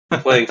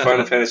playing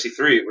Final Fantasy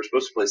 3. We're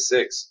supposed to play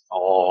 6.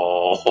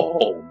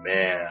 Oh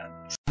man.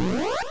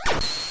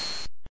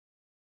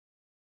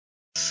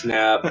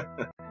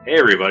 Snap. Hey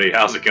everybody,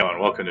 how's it going?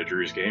 Welcome to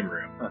Drew's Game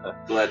Room.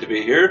 Glad to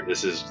be here.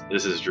 This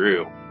is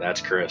Drew.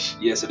 That's Chris.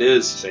 Yes, it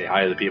is. Say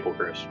hi to the people,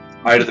 Chris.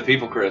 Hi to the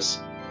people, Chris.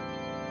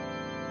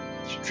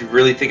 If you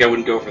really think I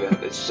wouldn't go for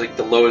that, it's just like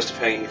the lowest of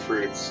hanging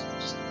fruits.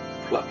 Just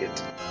pluck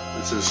it.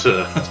 This is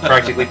It's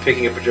practically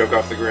picking up a joke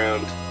off the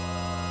ground.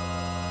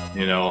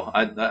 you know,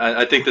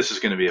 I think this is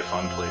going to be a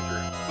fun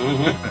playthrough.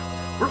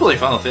 Mm-hmm. We're playing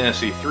Final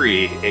Fantasy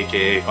 3,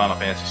 aka Final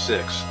Fantasy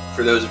 6.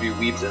 For those of you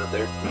weebs out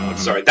there. Mhm.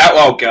 Sorry.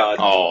 Oh, God.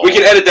 Oh. We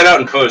can edit that out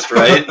in post,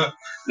 right?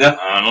 No.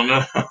 I don't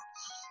know.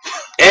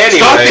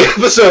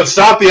 Anyway.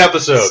 Stop the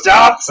episode!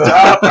 Stop!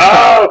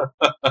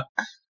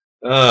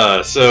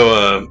 Oh!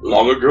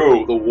 Long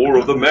ago, the War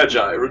of the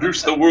Magi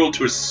reduced the world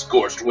to a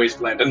scorched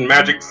wasteland, and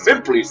magic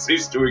simply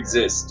ceased to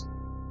exist.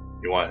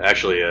 You want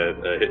actually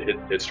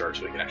hit start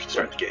so we can actually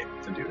start the game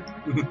and do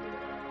it.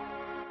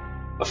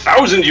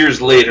 1,000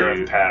 years later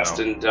have passed,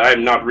 and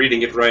I'm not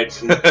reading it right.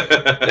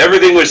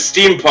 Everything was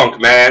steampunk,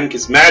 man,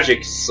 because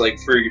magic's like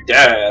for your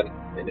dad.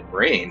 And it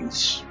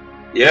reigns.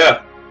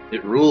 Yeah.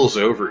 It rules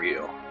over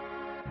you.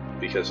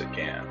 Because it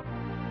can.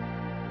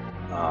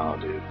 Oh,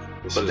 dude.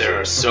 But there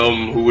are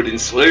some who would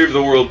enslave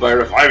the world by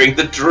reviving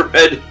the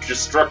dread,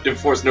 destructive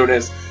force known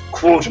as,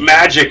 quote,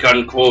 magic,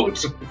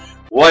 unquote.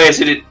 Why is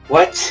it...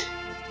 What?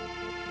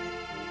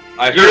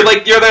 You're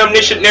the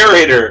omniscient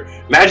narrator.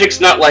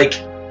 Magic's not like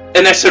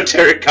an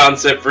esoteric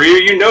concept for you.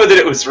 You know that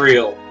it was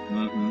real.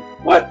 Mm-hmm.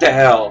 What the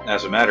hell?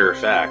 As a matter of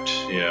fact,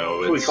 you know,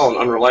 What do we call an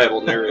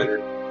unreliable narrator?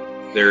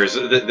 there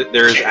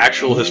is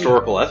actual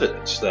historical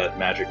evidence that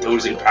magic was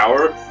Losing real.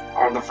 power?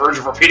 On the verge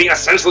of repeating a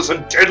senseless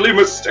and deadly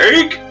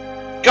mistake?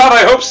 God,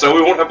 I hope so.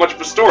 We won't have much of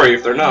a story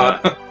if they're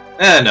not.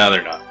 No,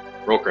 they're not.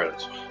 Roll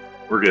credits.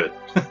 We're good.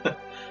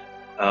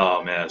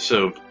 Oh man,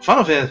 so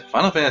Final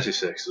Fantasy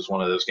 6 is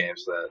one of those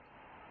games that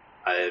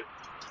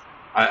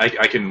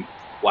I can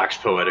wax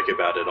poetic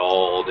about it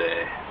all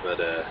day, but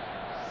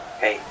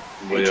Hey,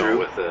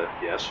 Drew.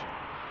 Yes.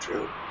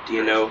 Drew, do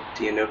you know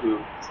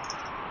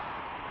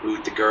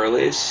who the girl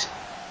is?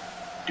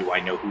 Do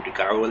I know who the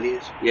girl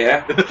is?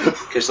 Yeah,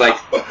 because like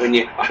when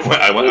you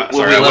I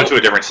went to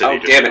a different city.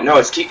 Oh damn it! No,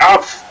 it's key.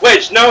 Oh,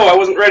 Wedge! No, I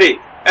wasn't ready.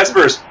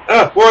 Espers.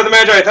 War of the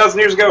Magi 1,000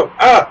 years ago.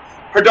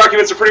 Her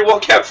documents are pretty well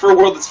kept for a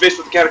world that's faced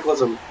with a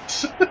cataclysm.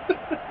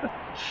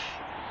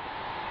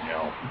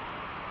 No.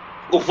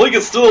 The Whelk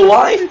is still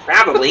alive?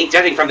 Probably,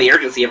 judging from the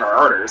urgency of her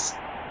orders.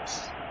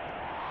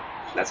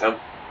 That's how.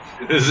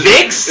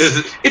 Biggs?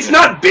 It's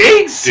not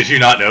Biggs. Did you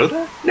not know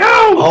that?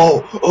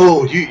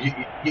 No.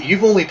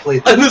 You've only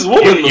played. And this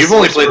woman. You've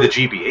only played the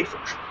GBA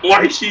version.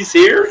 Why she's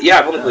here? Yeah,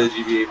 I've only played the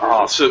GBA version.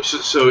 Oh,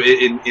 so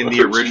in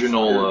the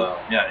original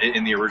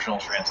in the original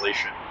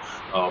translation,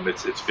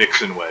 it's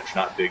Vix and Wedge,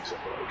 not Biggs and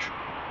Wedge.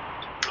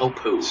 Oh,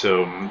 poo.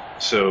 So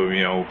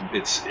you know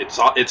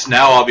it's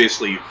now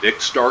obviously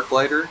Vix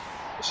Darklighter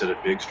instead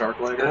of Biggs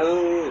Darklighter.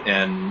 Oh.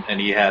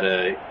 And he had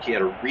a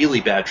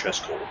really bad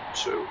chest cold,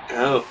 so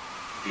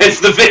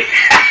It's the big.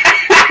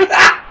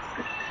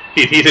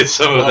 he needed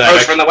some of that.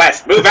 Approach from the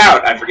west. Move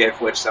out. I forget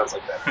which sounds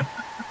like that.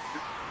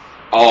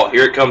 Oh,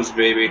 here it comes,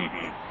 baby.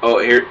 Mm-hmm. Oh,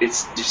 here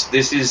it's just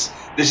this is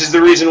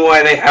the reason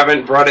why they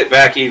haven't brought it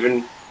back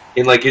even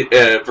in like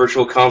a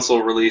virtual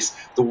console release.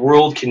 The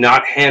world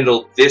cannot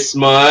handle this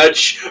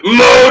much.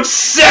 Mode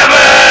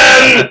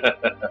 7.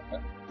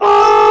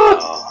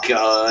 Oh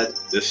God.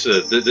 This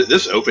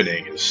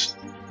opening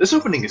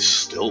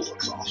still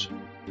looks awesome.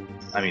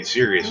 I mean,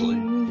 seriously.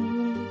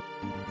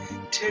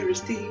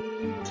 Terrorist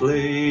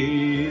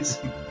plays.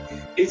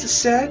 It's a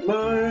sad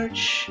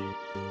march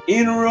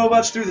in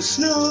robots through the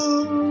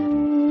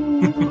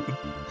snow.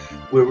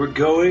 Where we're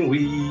going,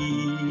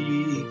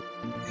 we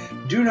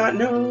do not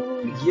know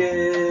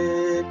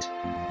yet.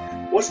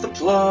 What's the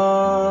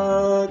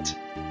plot?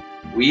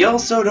 We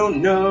also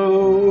don't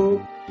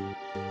know.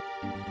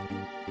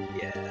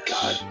 Yes.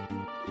 God.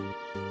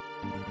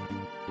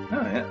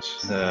 Oh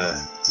yes.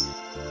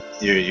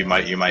 You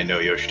might know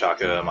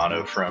Yoshitaka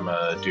Amano from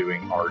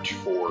doing art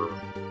for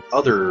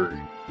other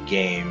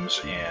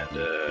games and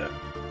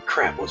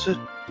crap. Was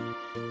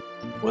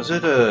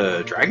it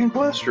a Dragon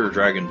Quest or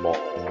Dragon Ball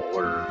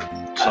or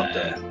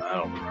something? I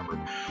don't remember.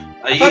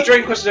 I thought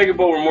Dragon Quest and Dragon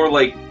Ball were more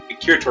like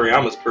Akira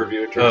Toriyama's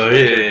purview in terms of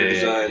character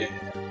design.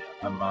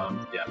 I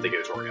think it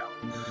was Origami.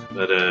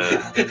 But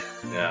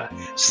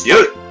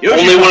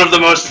Only one of the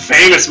most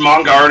famous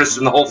manga artists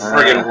in the whole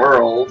friggin'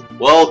 world.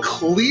 Well,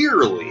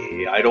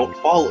 clearly I don't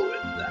follow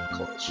it that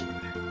closely.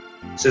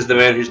 Says the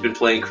man who's been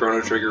playing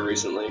Chrono Trigger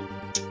recently.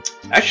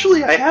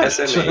 Actually, I have.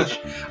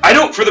 SMH. I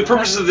don't, for the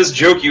purposes of this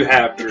joke you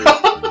have, Drew.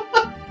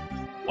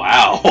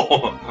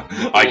 Wow.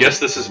 I guess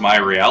this is my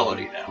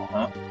reality now,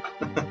 huh?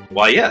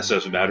 Why, yes,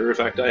 as a matter of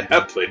fact, I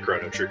have played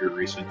Chrono Trigger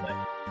recently.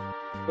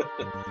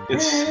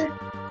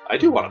 I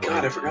do want to play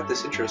God, I forgot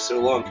this intro is so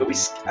long. Can we?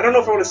 I don't know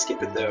if I want to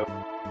skip it though.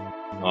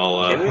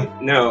 Well, Can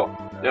we? No.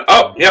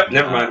 Oh, yep.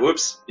 Never mind.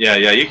 Whoops. Yeah,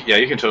 you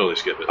can totally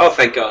skip it. Oh,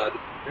 thank God.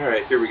 All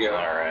right, here we go.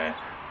 All right.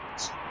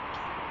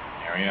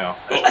 There we go.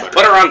 Let's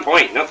put her on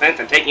point. No sense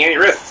in taking any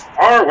risks.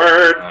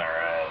 Forward. All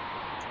right.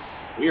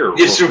 We are.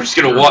 Yes, we're just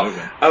gonna walk.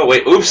 Moving. Oh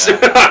wait, oops. Yeah.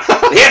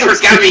 The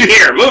answer's gotta be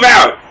here. Move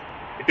out.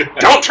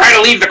 Don't try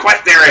to leave the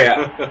quest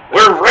area.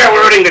 We're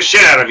railroading the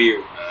shit out of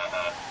you.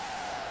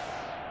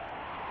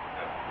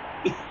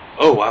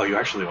 Oh wow, you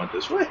actually went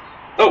this way.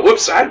 Oh,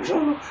 whoops! I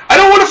don't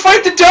want to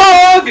fight the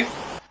dog.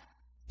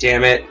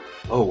 Damn it!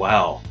 Oh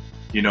wow.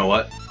 You know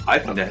what?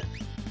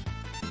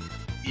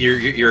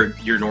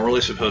 You're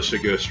normally supposed to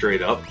go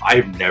straight up.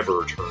 I've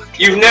never turned.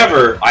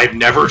 I've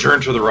never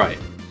turned to the right.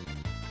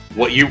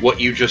 What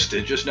you just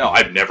did just now,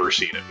 I've never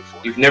seen it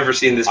before. You've never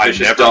seen this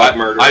vicious dog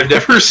murder. I've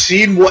never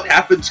seen what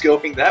happens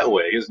going that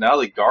way. Because now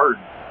the guard.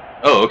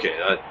 Oh, okay.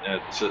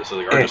 So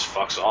the guard just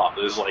fucks off.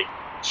 It's like,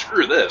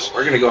 screw this.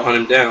 We're gonna go hunt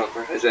him down.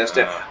 His ass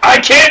down. I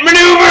can't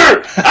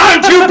maneuver.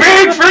 I'm too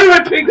big for him.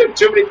 I picked up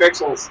too many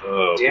pixels.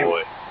 Oh damn.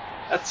 Boy,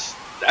 that's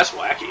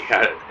wacky.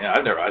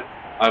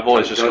 I've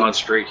always just gone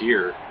straight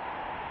here.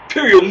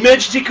 Imperial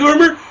Magic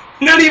armor.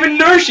 Not even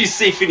Narshi's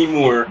safe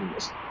anymore. You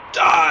must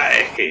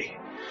die.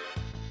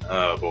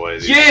 Oh boy.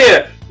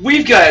 Yeah,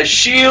 we've got a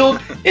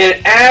shield,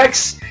 an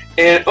axe,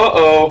 and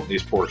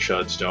these poor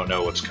chuds don't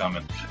know what's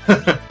coming.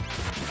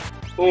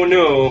 Oh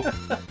no.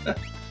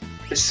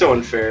 It's so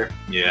unfair.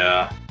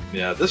 Yeah.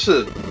 This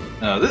is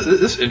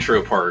this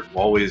intro part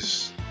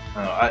always.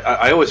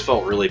 I always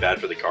felt really bad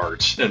for the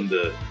guards and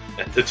the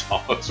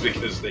dogs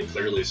because they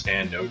clearly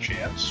stand no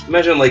chance.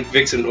 Imagine like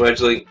Vix and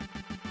Wedge like,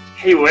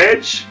 hey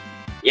Wedge,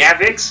 yeah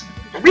Vix,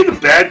 are we the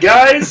bad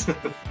guys?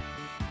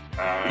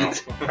 I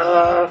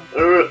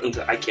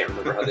can't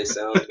remember how they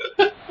sound.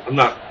 I'm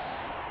not.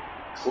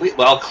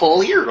 Well,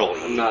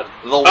 clearly, I'm not.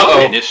 The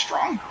woman is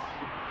stronger.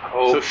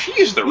 Oh, so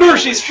she's the.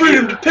 Mercy's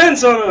freedom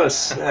depends on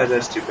us.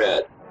 That's too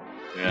bad.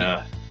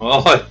 Yeah.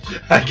 Well,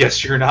 I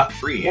guess you're not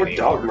free More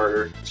anymore. dog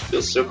murder. It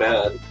feels so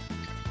bad.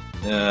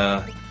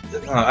 Yeah.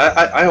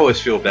 I always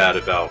feel bad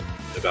about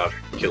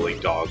killing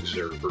dogs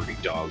or hurting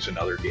dogs in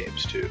other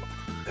games too.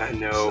 I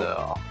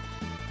know.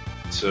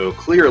 So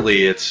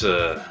clearly, it's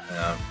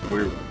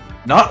we're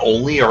not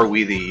only are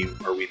we the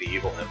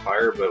evil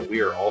empire, but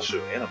we are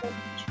also animal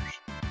users.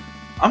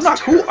 I'm not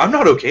cool. I'm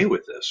not okay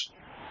with this.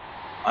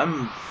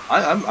 I'm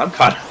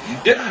kind of.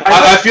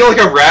 I feel like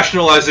I'm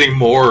rationalizing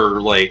more.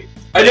 Like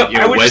I know.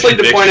 I would just like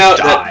to point out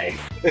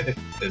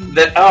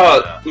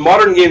that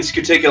modern games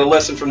could take a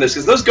lesson from this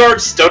because those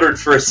guards stuttered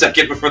for a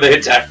second before they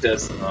attacked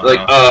us.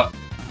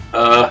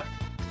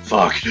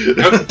 Fuck.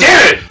 Damn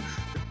it!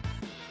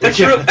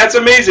 That's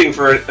amazing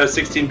for a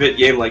 16-bit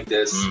game like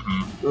this.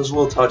 Mm-hmm. Those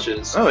little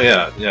touches. Oh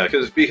yeah,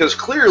 because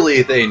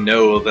clearly they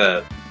know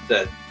that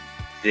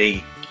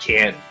they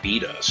can't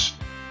beat us,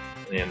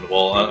 and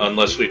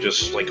unless we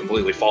just like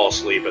completely fall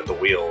asleep at the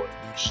wheel and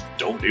just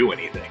don't do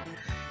anything.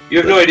 You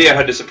have no idea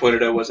how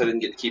disappointed I was I didn't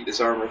get to keep this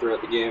armor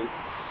throughout the game.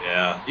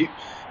 Yeah,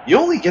 you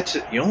only get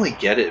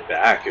it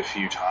back a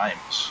few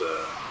times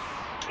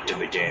in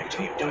the game.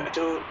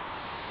 Don't.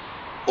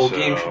 Whole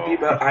game should be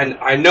about.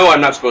 I know I'm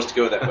not supposed to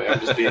go that way. I'm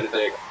just being a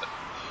dick.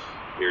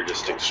 You're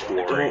just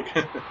exploring.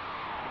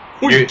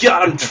 We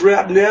got him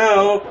trapped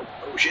now.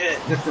 Oh shit!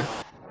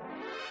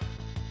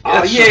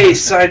 Oh yay!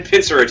 Side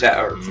pincer attack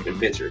or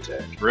pincer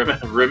attack.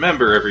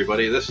 Remember,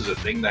 everybody, this is a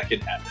thing that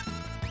can happen.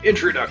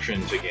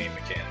 Introduction to game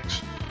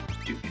mechanics.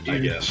 I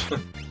guess.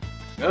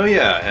 Oh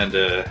yeah,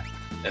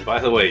 and by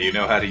the way, you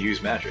know how to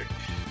use magic.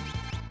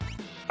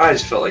 I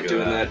just felt like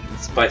doing that.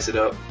 Spice it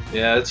up.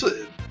 Yeah, it's.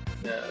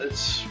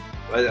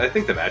 I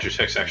think the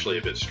Magitech's actually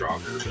a bit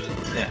stronger, but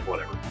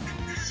whatever.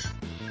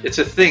 It's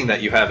a thing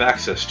that you have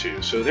access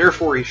to, so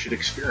therefore you should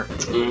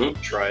experiment.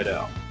 Mm-hmm. Try it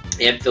out.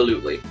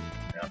 Absolutely.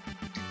 Yeah.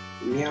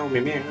 Meow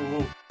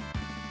meow.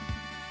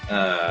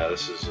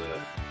 This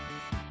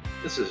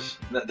is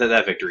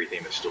that victory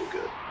theme is still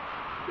good.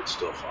 It's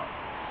still fun.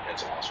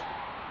 It's awesome.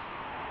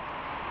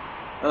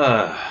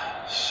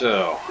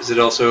 So is it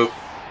also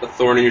a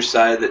thorn in your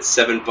side that's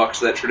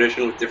 $7 that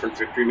tradition with different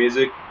victory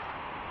music?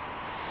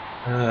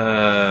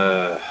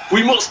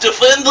 We must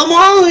defend the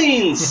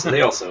mines!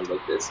 They all sound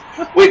like this.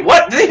 Wait,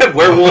 what? Do they have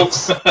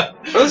werewolves? Are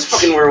those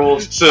fucking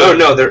werewolves?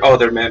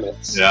 They're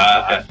mammoths.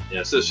 Yeah,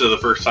 okay. So the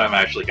first time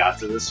I actually got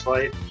to this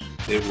fight,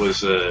 it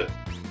was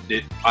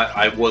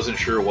I wasn't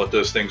sure what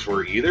those things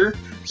were either.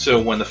 So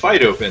when the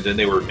fight opened and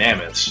they were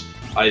mammoths,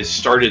 I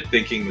started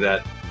thinking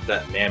that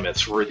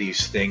mammoths were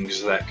these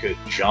things that could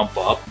jump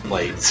up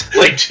like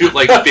 50 feet in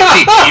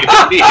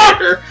the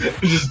air and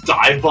just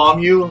dive bomb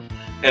you.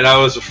 And I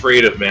was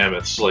afraid of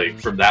mammoths, like,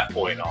 from that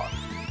point on.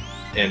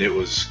 And it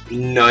was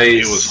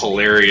nice. It was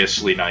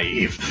hilariously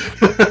naive.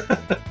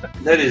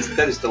 That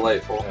is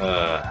delightful.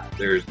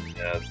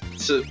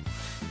 So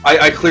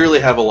I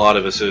clearly have a lot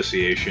of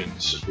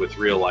associations with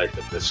real life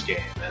in this game,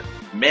 and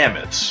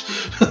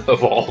mammoths,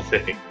 of all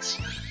things,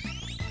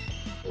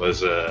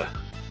 was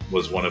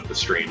one of the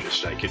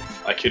strangest I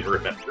can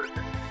remember.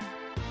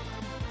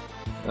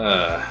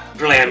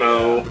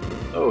 Blammo.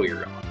 Oh,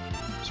 you're gone.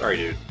 Sorry,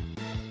 dude.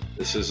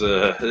 This is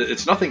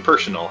it's nothing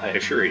personal, I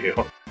assure you.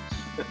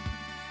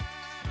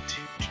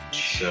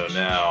 So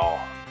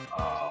now,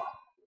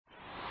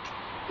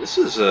 This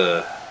is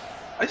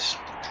nice.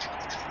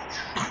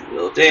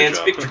 Little dance,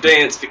 job. Victor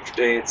dance, Victor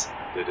dance.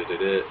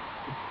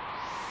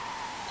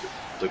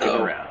 Looking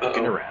around.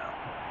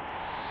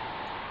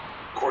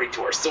 According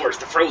to our source,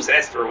 the frozen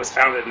Esper was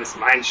found in this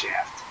mine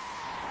shaft.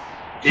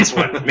 This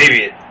one,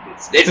 maybe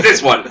it's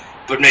this one,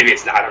 but maybe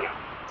it's not. I don't know.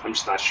 I'm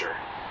just not sure.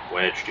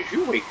 Wedge, did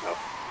you wake up?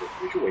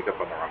 Did you wake up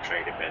on the wrong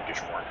side of bed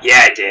this morning?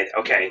 Yeah, I did.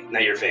 Okay, now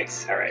you're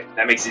fixed. All right,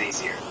 that makes it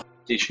easier.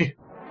 Did you?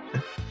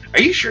 Are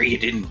you sure you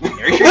didn't?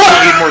 Are you sure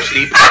you need more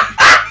sleep?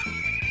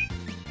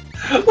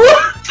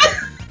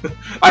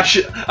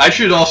 I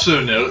should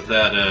also note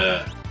that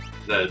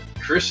that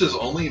Chris has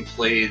only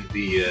played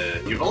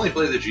the you've only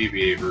played the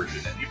GBA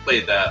version, and you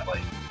played that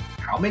like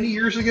how many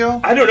years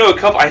ago? I don't know, a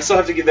couple. I still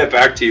have to give that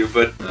back to you,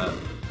 but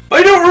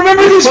I don't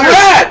remember these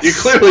rats. You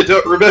clearly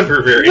don't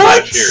remember very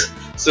much here.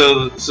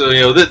 So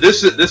you know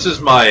this is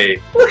my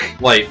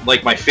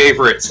like my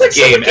favorite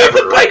game ever.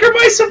 The biker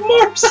mice some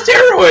more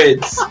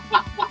steroids.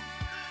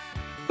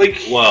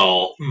 Like,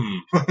 well,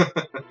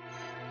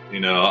 you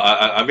know,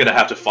 I'm gonna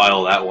have to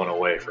file that one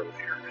away from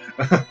here.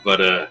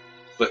 But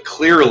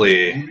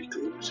clearly,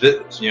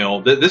 you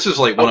know, this is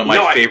like one of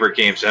my favorite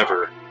games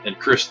ever, and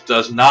Chris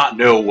does not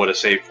know what a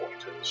save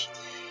point is.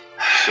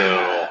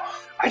 So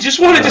I just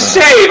wanted to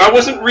save. I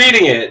wasn't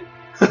reading it.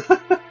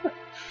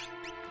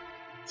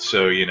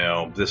 So you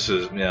know, this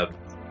is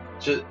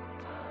just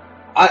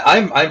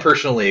I'm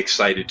personally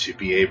excited to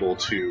be able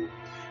to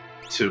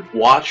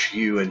watch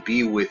you and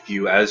be with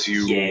you as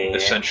you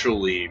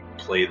essentially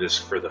play this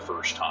for the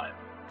first time,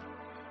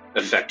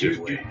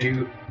 effectively.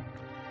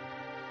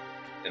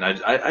 And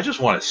I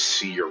just want to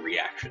see your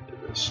reaction to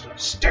this stuff.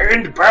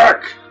 Stand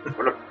back!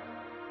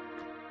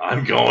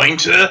 I'm going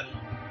to...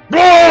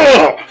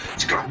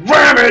 It's gonna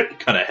ram it!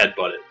 Kind of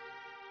headbutt it.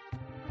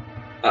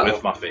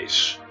 With my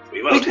face.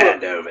 We will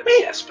hand over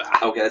the Esper.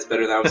 Okay, that's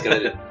better than I was gonna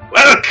do.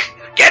 Whelk!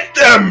 Get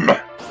them!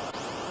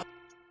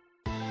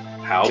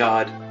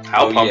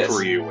 How pumped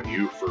were you when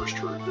you first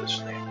heard this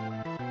name?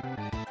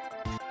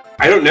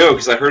 I don't know,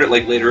 because I heard it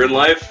like later in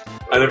life.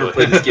 I never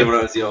played this game when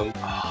I was young.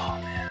 Oh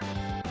man.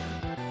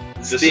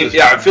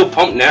 I feel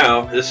pumped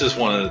now. This is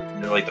one of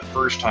like the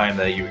first time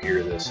that you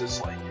hear this, it's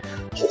like,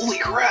 holy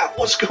crap,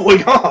 what's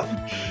going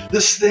on?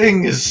 This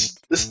thing's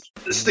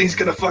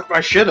gonna fuck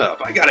my shit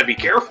up. I gotta be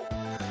careful.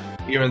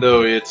 Even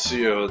though it's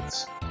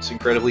it's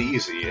incredibly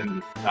easy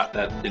and not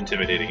that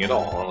intimidating at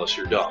all, unless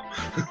you're dumb.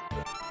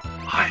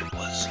 I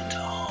was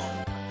dumb.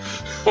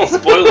 Well,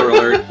 spoiler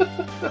alert.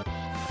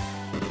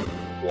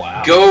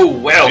 Wow. Go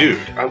well. Dude,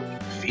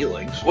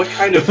 feelings. What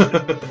kind of...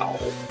 Oh,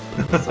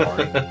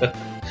 sorry. I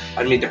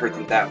didn't mean to hurt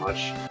them that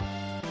much.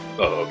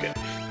 Oh, okay.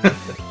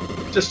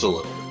 Just a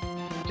little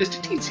bit. Just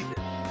a teensy bit.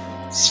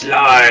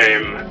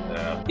 Slime!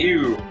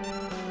 Ew.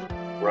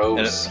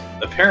 Gross.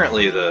 And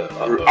apparently the...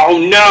 oh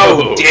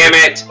no! Damn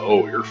it!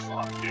 Oh, you're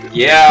fucked, dude.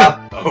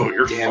 Yeah. Oh,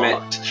 you're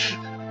damn fucked.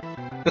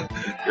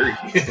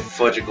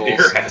 Fudgicles.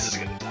 Your ass is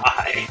gonna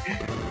die.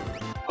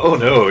 Oh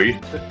no!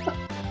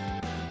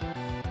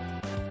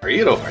 Are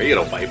you gonna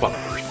wipe on the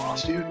first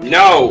boss, dude?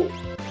 No.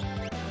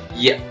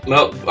 Yeah.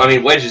 Well, I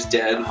mean, Wedge is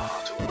dead. Am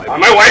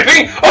I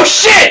wiping? Oh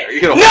shit! Are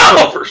you gonna wipe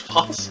on the first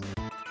boss?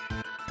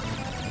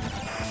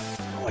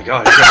 Oh my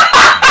god!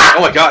 Oh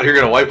my god! You're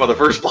gonna wipe on the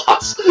first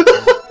boss.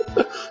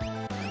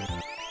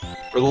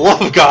 For the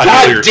love of God!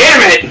 God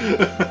damn it!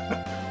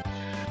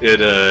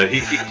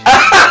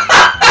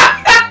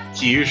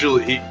 You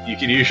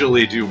can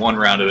usually do one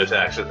round of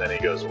attacks and then he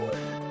goes away.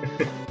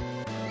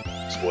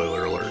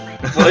 Spoiler alert.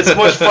 Well, it's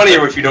much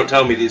funnier if you don't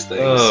tell me these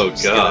things. Oh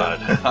god.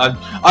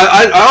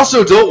 I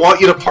also don't want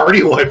you to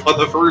party wipe on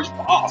the first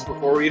boss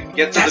before we even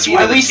get to That's the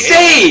why we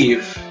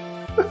save!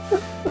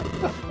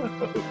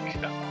 Oh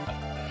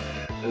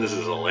god. This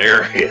is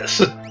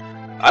hilarious.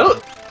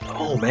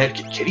 Oh man,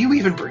 can you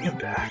even bring him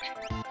back?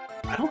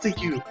 I don't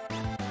think you...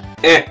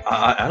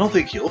 I don't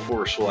think Heal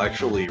Force will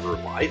actually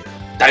revive him.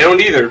 I don't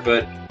either,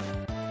 but...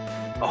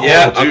 Oh,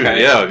 yeah, dude,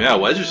 okay. yeah,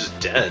 Wedge is just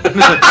dead.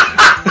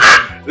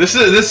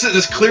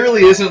 This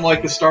clearly isn't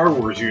like the Star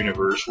Wars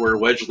universe where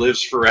Wedge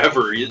lives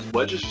forever.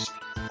 Wedge is just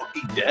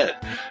fucking dead.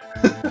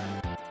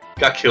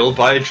 Got killed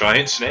by a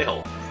giant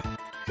snail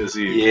because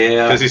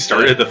he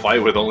started the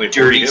fight with only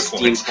 40 hit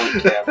points.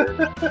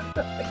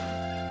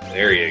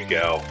 There you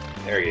go.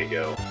 There you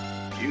go.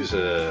 Use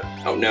a...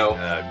 Oh no.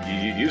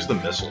 You use the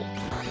missile.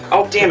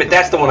 Oh damn it!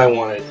 That's the one I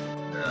wanted.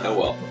 Oh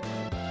well.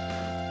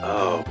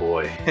 Oh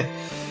boy.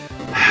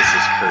 This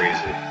is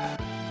crazy.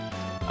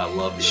 I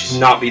love this. It should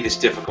not be this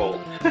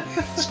difficult.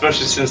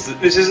 Especially since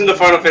this isn't the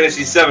Final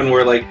Fantasy VII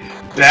where, like,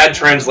 bad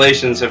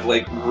translations have,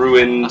 like,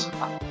 ruined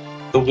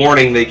the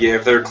warning they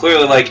give. They're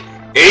clearly like,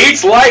 it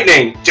eats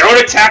lightning! Don't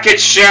attack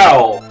its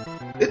shell!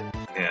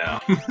 Yeah.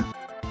 I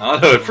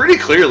don't know, it pretty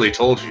clearly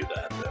told you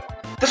that, though.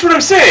 That's what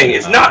I'm saying!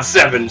 It's not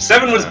 7!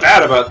 7 was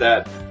bad about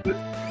that.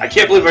 I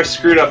can't believe I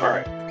screwed up.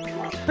 Alright.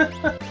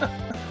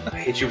 I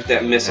hit you with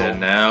that missile. And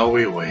now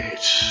we wait.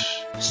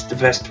 It's the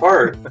best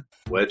part.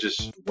 Wedge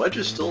is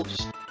still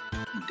just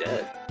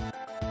dead.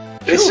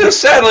 It's so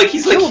sad. Like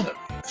he's like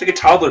a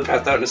toddler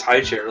passed out in his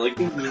high chair. Like,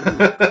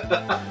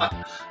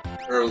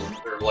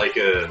 or like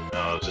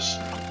just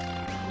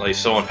like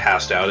someone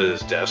passed out at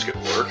his desk at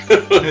work.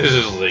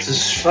 It's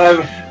just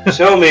like,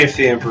 tell me if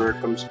the Emperor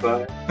comes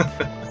by.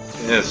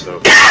 yeah, so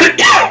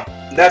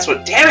That's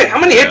what. Damn it! How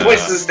many hit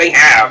points does this thing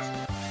have?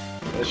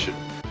 that should.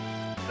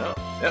 Oh,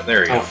 yeah,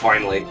 there you Oh, go.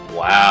 finally!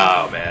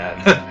 Wow, man,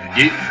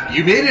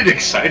 you made it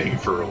exciting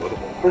for a little.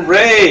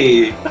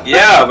 Hooray!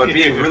 Yeah, but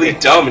being really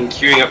dumb and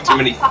queuing up too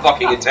many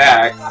fucking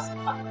attacks.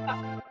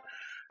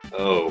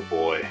 Oh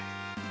boy.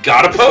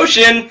 Got a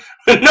potion!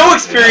 No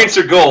experience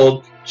or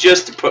gold,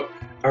 just to put.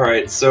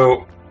 Alright,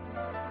 so.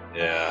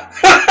 Yeah.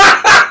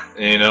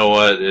 You know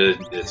what?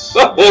 It's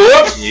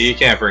Whoops! you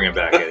can't bring him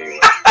back anyway.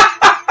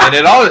 And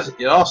it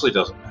honestly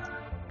doesn't matter.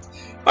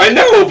 I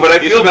know, but I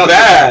feel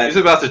bad. He's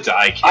about to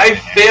die. Kid. I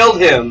failed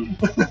him.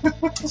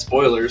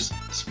 Spoilers.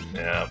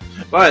 Yeah.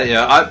 But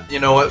yeah, you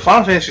know what?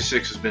 Final Fantasy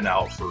VI has been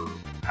out for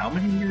how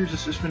many years?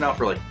 Has this been out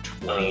for like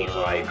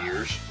 25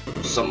 years?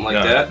 Something like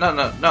that. No,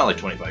 not like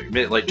 25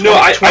 years. Like 20, No,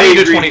 I 20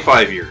 to agree.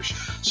 25 years.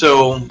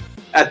 So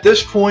at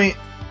this point,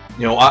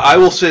 you know, I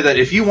will say that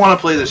if you want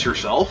to play this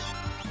yourself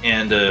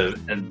and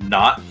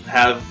not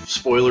have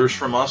spoilers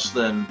from us,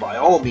 then by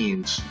all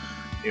means,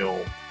 you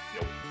know,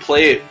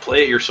 play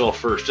it yourself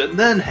first, and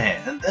then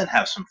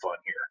have some fun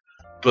here.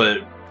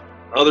 But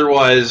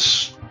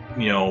otherwise,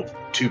 you know,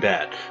 too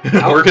bad.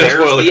 We're gonna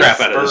spoil the crap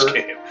out of this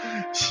game.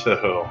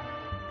 So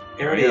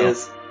Here it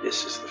is.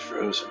 This is the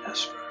Frozen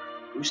Esper.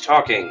 Who's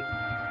talking?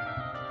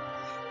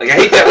 Like, I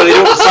hate that when they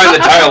don't sign the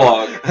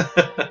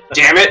dialogue.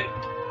 Damn it!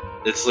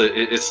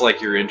 It's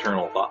like your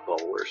internal thought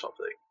bubble or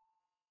something.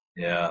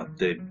 Yeah,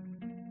 they.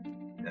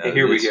 Hey,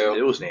 here we go.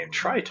 It was named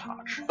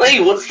Tritoch.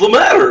 Hey, what's the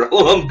matter?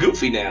 Oh, I'm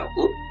goofy now.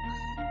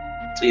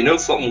 So you know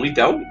something we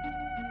don't?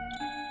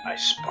 I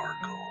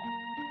sparkle.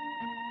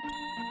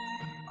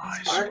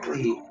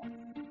 Sparkly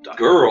Duck.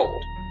 girl.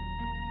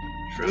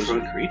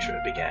 Frozen creature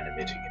began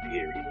emitting an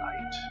eerie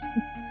light.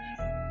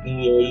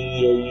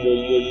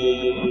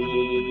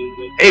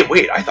 Hey,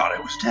 wait! I thought I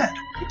was dead.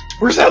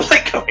 Where's that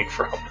light coming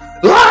from?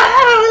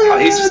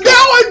 He's just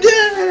now I'm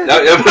dead.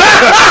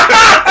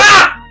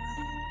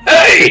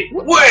 Hey,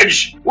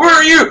 Wedge, where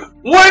are you?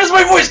 Why does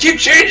my voice keep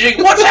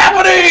changing? What's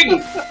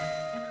happening?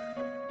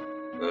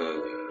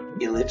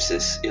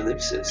 Ellipsis,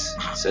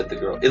 said the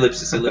girl.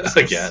 Ellipsis.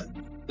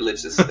 Again.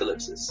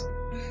 Ellipsis.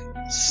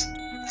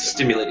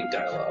 Stimulating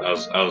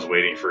dialogue. I was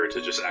waiting for it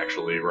to just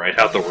actually write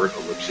out the word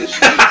ellipsis.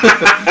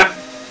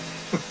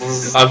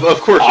 Of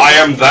course. I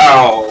am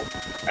thou,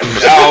 and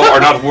thou are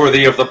not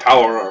worthy of the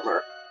power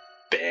armor.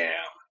 Bam.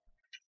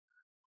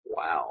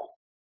 Wow.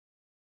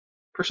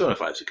 Persona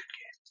 5 is a good game.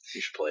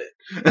 You should play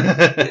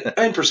it.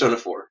 And Persona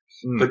 4.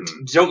 But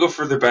don't go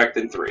further back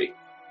than 3.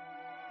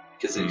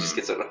 Because it just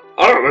gets on.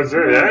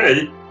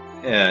 Hey.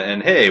 Yeah,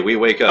 and hey, we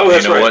wake up. Oh, You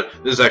that's know right. what?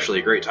 This is actually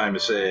a great time to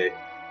say,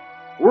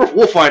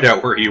 we'll find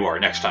out where you are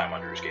next time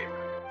on Under's Game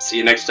Room. See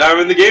you next time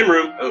in the game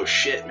room. Oh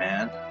shit,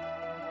 man.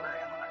 Where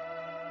am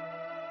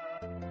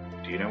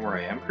I? Do you know where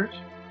I am, Chris?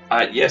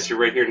 Yes, you're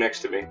right here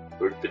next to me.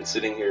 We've been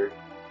sitting here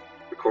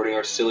recording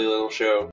our silly little show.